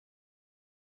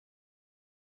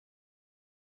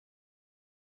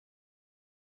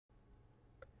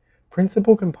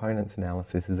Principal components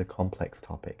analysis is a complex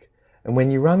topic, and when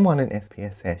you run one in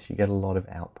SPSS, you get a lot of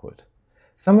output.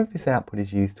 Some of this output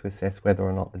is used to assess whether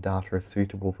or not the data are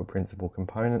suitable for principal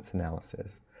components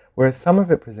analysis, whereas some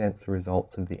of it presents the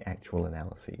results of the actual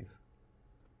analyses.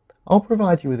 I'll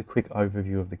provide you with a quick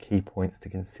overview of the key points to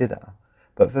consider,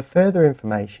 but for further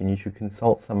information you should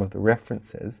consult some of the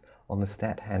references on the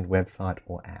StatHand website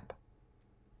or app.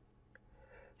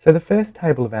 So the first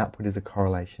table of output is a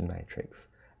correlation matrix,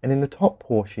 and in the top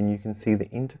portion you can see the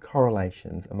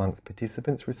intercorrelations amongst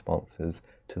participants' responses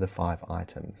to the 5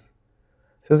 items.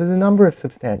 So there's a number of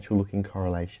substantial looking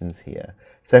correlations here.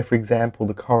 So for example,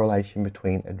 the correlation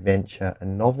between adventure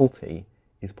and novelty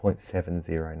is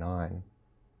 0.709.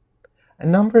 A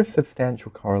number of substantial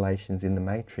correlations in the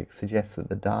matrix suggest that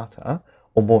the data,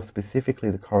 or more specifically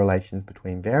the correlations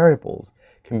between variables,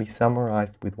 can be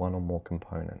summarized with one or more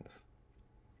components.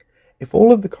 If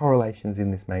all of the correlations in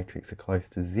this matrix are close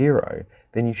to 0,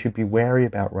 then you should be wary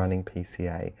about running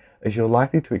PCA, as you're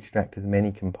likely to extract as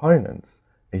many components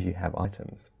as you have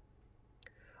items.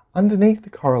 Underneath the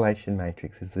correlation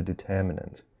matrix is the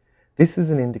determinant. This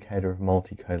is an indicator of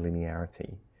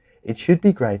multicollinearity. It should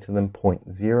be greater than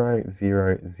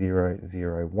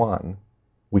 0.00001,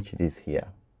 which it is here.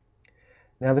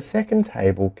 Now the second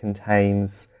table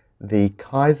contains the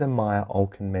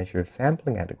Kaiser-Meyer-Olkin measure of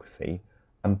sampling adequacy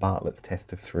and Bartlett's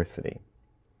test of sphericity.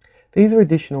 These are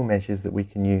additional measures that we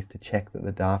can use to check that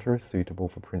the data is suitable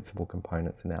for principal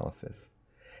components analysis.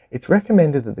 It's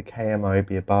recommended that the KMO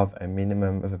be above a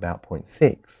minimum of about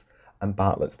 0.6 and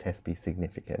Bartlett's test be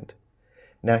significant.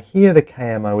 Now here the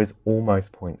KMO is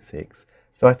almost 0.6,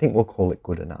 so I think we'll call it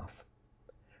good enough.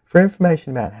 For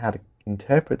information about how to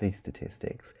interpret these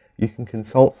statistics, you can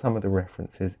consult some of the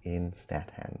references in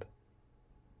StatHand.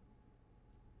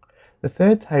 The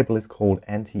third table is called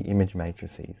anti-image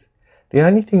matrices. The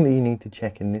only thing that you need to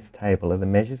check in this table are the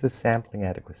measures of sampling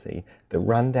adequacy that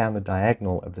run down the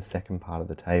diagonal of the second part of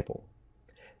the table.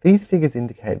 These figures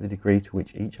indicate the degree to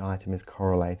which each item is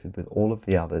correlated with all of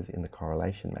the others in the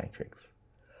correlation matrix.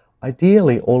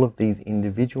 Ideally, all of these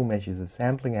individual measures of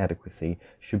sampling adequacy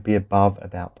should be above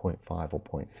about 0.5 or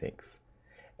 0.6.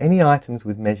 Any items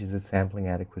with measures of sampling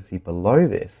adequacy below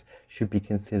this should be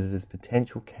considered as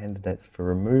potential candidates for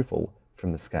removal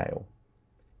from the scale.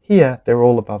 Here, they're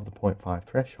all above the 0.5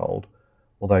 threshold,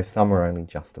 although some are only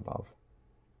just above.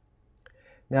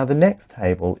 Now the next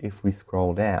table, if we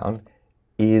scroll down,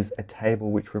 is a table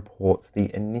which reports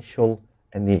the initial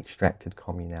and the extracted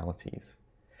communalities.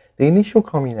 The initial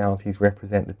communalities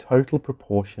represent the total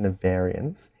proportion of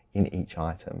variance in each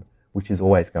item, which is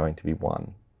always going to be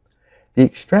 1. The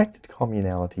extracted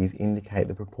communalities indicate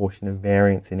the proportion of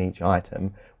variance in each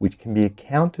item which can be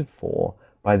accounted for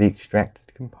by the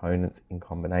extracted components in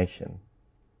combination.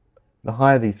 The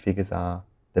higher these figures are,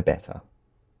 the better.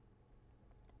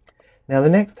 Now the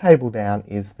next table down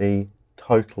is the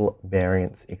total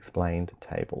variance explained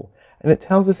table, and it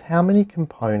tells us how many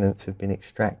components have been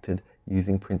extracted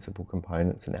using principal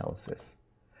components analysis.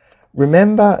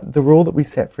 Remember, the rule that we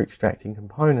set for extracting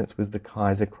components was the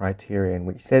Kaiser criterion,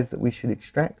 which says that we should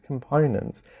extract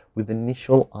components with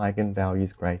initial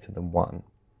eigenvalues greater than 1.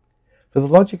 For the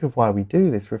logic of why we do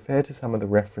this, refer to some of the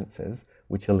references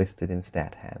which are listed in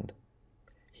StatHand.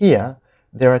 Here,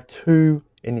 there are 2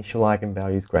 initial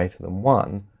eigenvalues greater than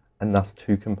 1, and thus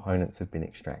 2 components have been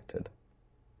extracted.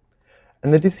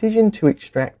 And the decision to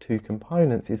extract 2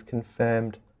 components is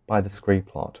confirmed by the scree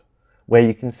plot, where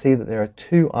you can see that there are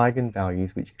 2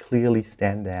 eigenvalues which clearly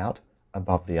stand out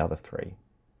above the other 3.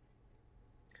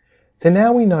 So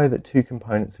now we know that 2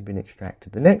 components have been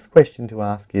extracted. The next question to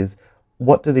ask is,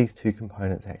 what do these 2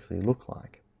 components actually look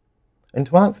like? And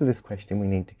to answer this question, we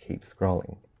need to keep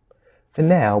scrolling. For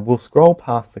now, we'll scroll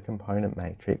past the component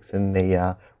matrix and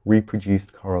the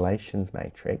reproduced correlations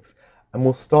matrix, and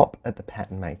we'll stop at the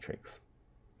pattern matrix.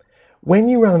 When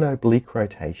you run an oblique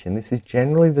rotation, this is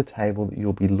generally the table that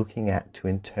you'll be looking at to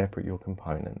interpret your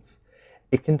components.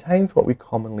 It contains what we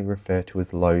commonly refer to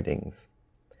as loadings.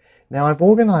 Now I've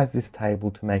organized this table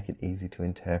to make it easy to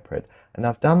interpret, and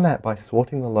I've done that by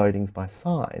sorting the loadings by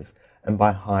size and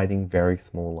by hiding very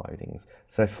small loadings,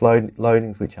 so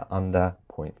loadings which are under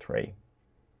 0.3.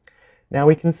 Now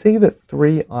we can see that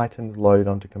 3 items load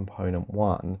onto component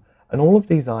 1, and all of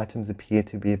these items appear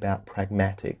to be about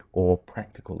pragmatic or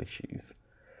practical issues.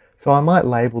 So I might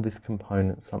label this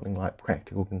component something like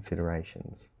practical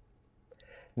considerations.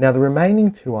 Now the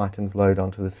remaining 2 items load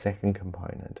onto the second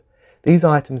component. These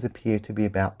items appear to be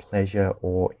about pleasure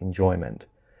or enjoyment.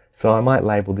 So I might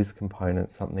label this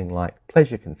component something like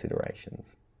pleasure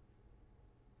considerations.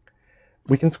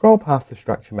 We can scroll past the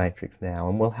structure matrix now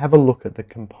and we'll have a look at the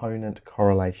component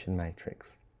correlation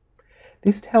matrix.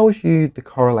 This tells you the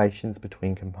correlations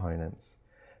between components.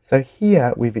 So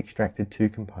here we've extracted two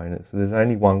components, so there's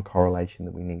only one correlation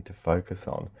that we need to focus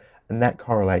on, and that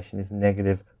correlation is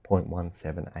negative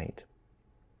 0.178.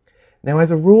 Now,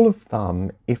 as a rule of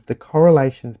thumb, if the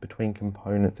correlations between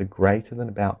components are greater than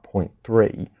about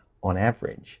 0.3 on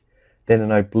average, then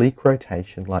an oblique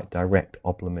rotation like direct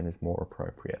oblement is more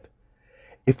appropriate.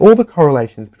 If all the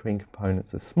correlations between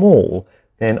components are small,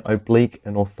 then oblique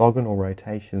and orthogonal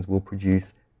rotations will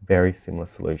produce very similar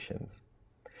solutions.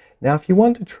 Now, if you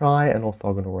want to try an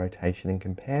orthogonal rotation and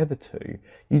compare the two,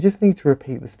 you just need to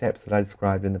repeat the steps that I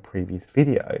described in the previous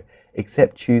video,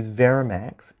 except choose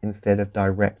Verimax instead of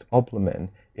direct oblement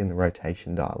in the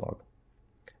rotation dialog.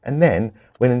 And then,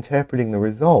 when interpreting the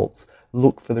results,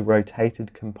 look for the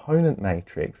rotated component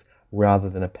matrix rather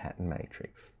than a pattern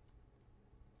matrix.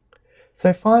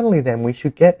 So finally then, we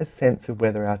should get a sense of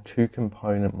whether our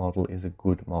two-component model is a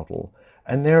good model.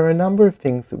 And there are a number of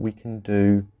things that we can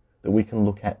do, that we can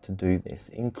look at to do this,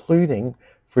 including,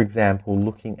 for example,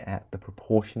 looking at the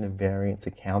proportion of variance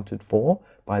accounted for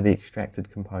by the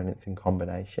extracted components in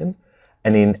combination.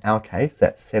 And in our case,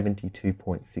 that's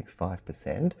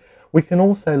 72.65%. We can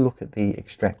also look at the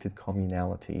extracted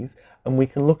communalities, and we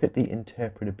can look at the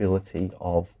interpretability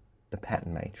of the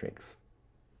pattern matrix.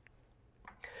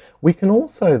 We can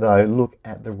also, though, look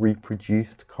at the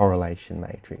reproduced correlation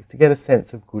matrix to get a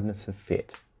sense of goodness of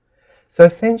fit. So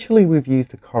essentially, we've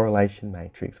used a correlation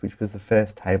matrix, which was the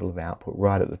first table of output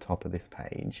right at the top of this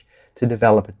page, to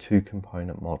develop a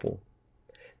two-component model.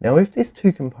 Now, if this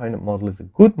two-component model is a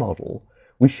good model,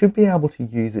 we should be able to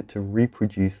use it to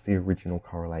reproduce the original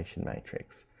correlation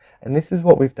matrix. And this is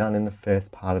what we've done in the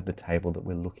first part of the table that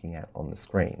we're looking at on the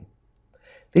screen.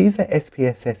 These are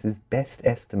SPSS's best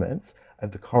estimates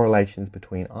of the correlations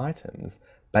between items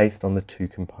based on the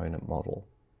two-component model.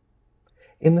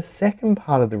 In the second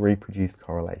part of the reproduced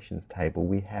correlations table,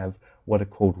 we have what are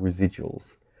called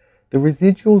residuals. The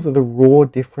residuals are the raw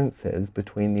differences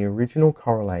between the original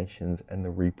correlations and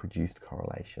the reproduced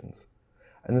correlations.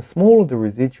 And the smaller the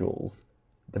residuals,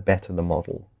 the better the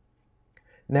model.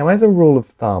 Now, as a rule of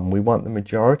thumb, we want the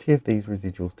majority of these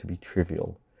residuals to be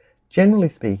trivial. Generally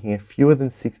speaking, if fewer than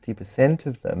 60%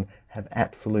 of them have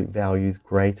absolute values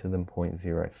greater than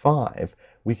 0.05,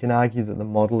 we can argue that the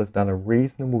model has done a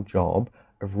reasonable job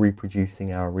of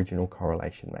reproducing our original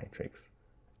correlation matrix.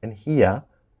 And here,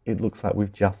 it looks like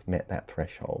we've just met that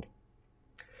threshold.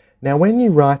 Now, when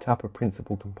you write up a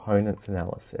principal components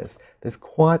analysis, there's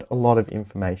quite a lot of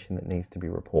information that needs to be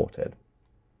reported.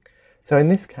 So in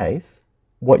this case,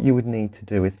 what you would need to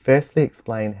do is firstly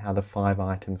explain how the 5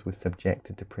 items were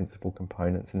subjected to principal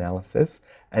components analysis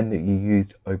and that you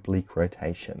used oblique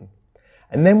rotation.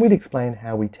 And then we'd explain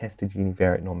how we tested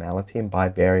univariate normality and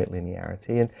bivariate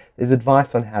linearity, and there's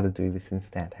advice on how to do this in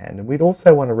StatHand. And we'd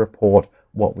also want to report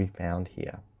what we found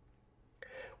here.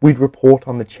 We'd report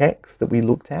on the checks that we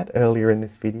looked at earlier in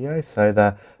this video. So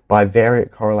the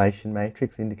bivariate correlation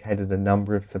matrix indicated a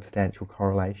number of substantial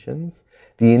correlations.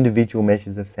 The individual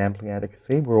measures of sampling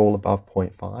adequacy were all above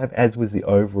 0.5, as was the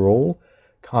overall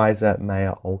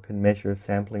Kaiser-Meyer-Olkin measure of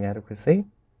sampling adequacy.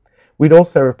 We'd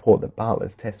also report that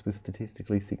Bartlett's test was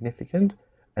statistically significant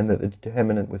and that the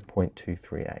determinant was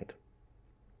 0.238.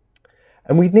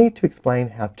 And we'd need to explain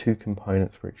how two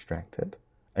components were extracted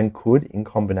and could, in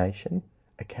combination,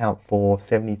 account for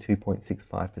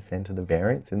 72.65% of the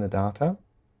variance in the data.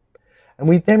 And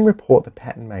we then report the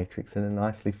pattern matrix in a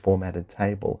nicely formatted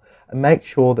table and make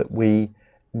sure that we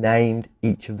named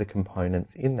each of the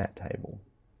components in that table.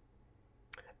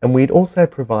 And we'd also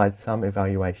provide some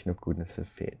evaluation of goodness of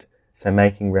fit. So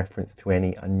making reference to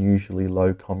any unusually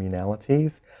low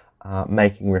communalities,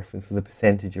 making reference to the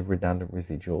percentage of redundant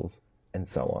residuals, and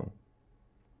so on.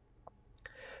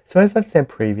 So as I've said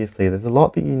previously, there's a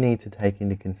lot that you need to take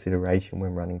into consideration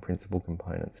when running principal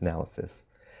components analysis.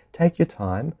 Take your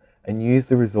time and use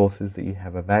the resources that you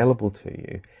have available to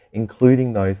you,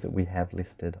 including those that we have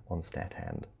listed on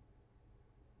StatHand.